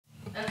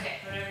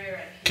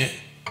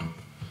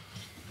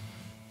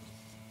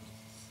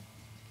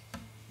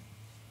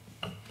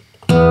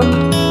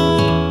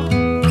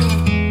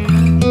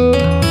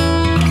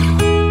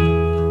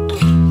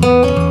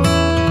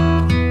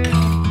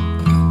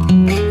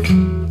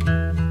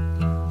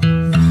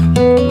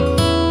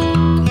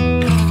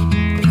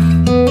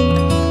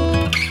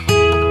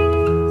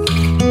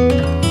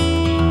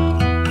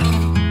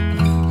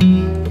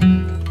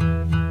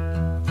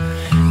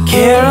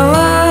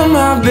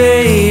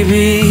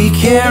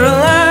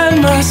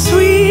Caroline, my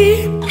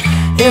sweet,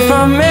 if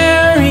I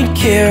married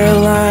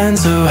Caroline,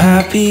 so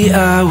happy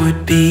I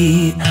would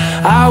be.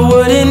 I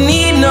wouldn't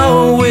need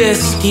no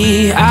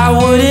whiskey, I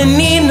wouldn't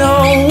need no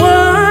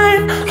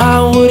wine,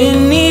 I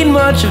wouldn't need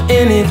much of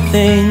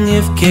anything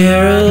if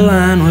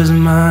Caroline was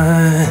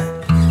mine.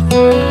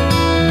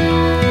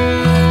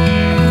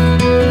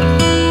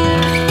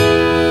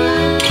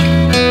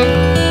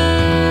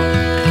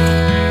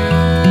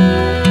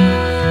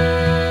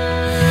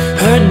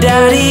 Her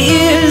daddy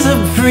is a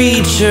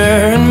preacher,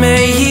 and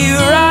may he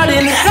rot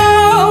in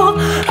hell.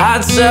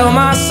 I'd sell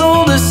my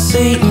soul to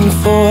Satan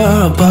for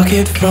a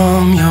bucket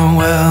from your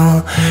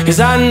well. 'Cause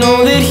I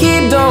know that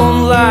he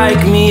don't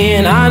like me,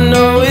 and I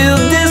know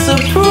he'll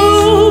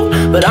disapprove,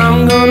 but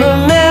I'm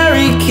gonna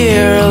marry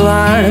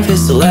Caroline if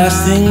it's the last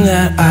thing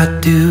that I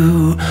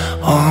do.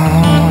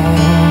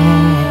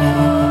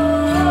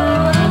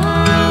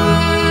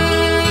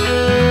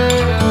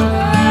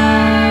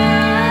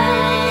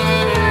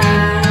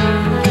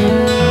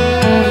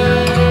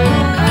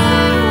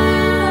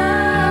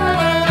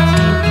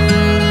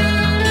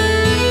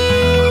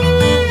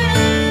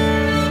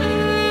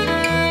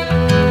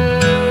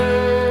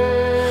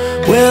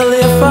 Well,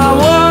 if I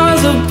was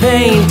a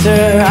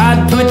painter,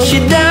 I'd put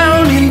you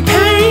down in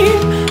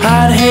paint.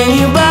 I'd hang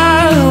you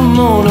by the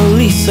Mona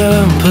Lisa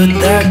and put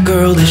that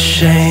girl to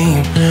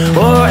shame.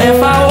 Or if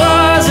I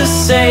was a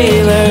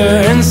sailor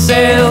and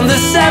sailed the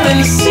 7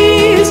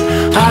 seas,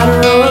 I'd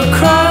row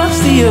across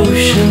the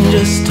ocean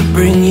just to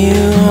bring you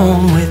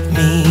home with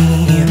me.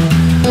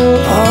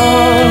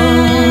 Oh,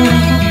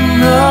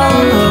 no,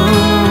 no,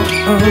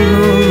 no,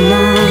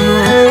 no.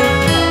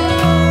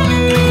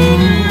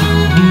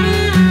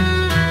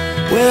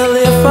 Well,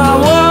 if I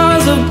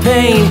was a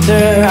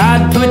painter,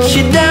 I'd put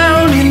you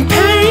down in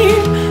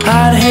paint.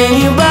 I'd hang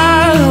you by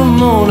the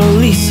Mona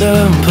Lisa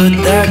and put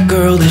that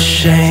girl to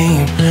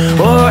shame.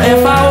 Or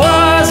if I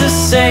was a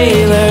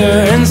sailor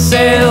and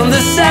sailed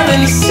the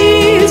 7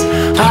 seas,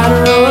 I'd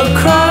row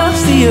across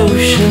the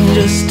ocean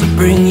just to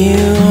bring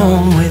you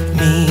home with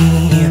me.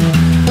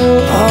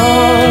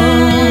 Oh,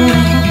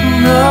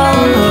 no,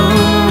 no,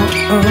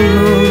 no,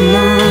 no,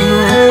 no.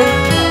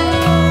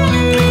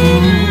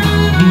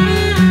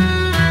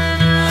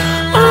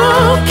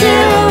 Oh,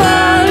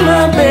 Caroline,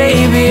 my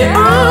baby,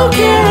 oh,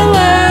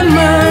 Caroline,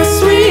 my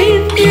sweet,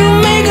 you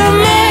make a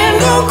man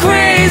go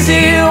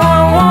crazy. Why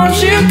won't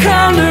you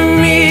come to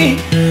me?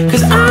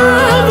 'Cause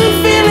I've been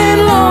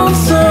feeling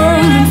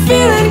lonesome and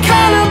feeling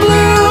kinda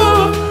blue.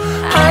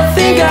 I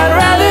think I'd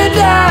rather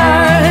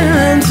die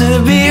than to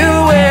be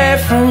away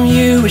from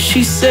you.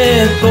 She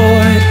said,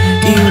 boy,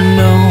 you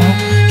know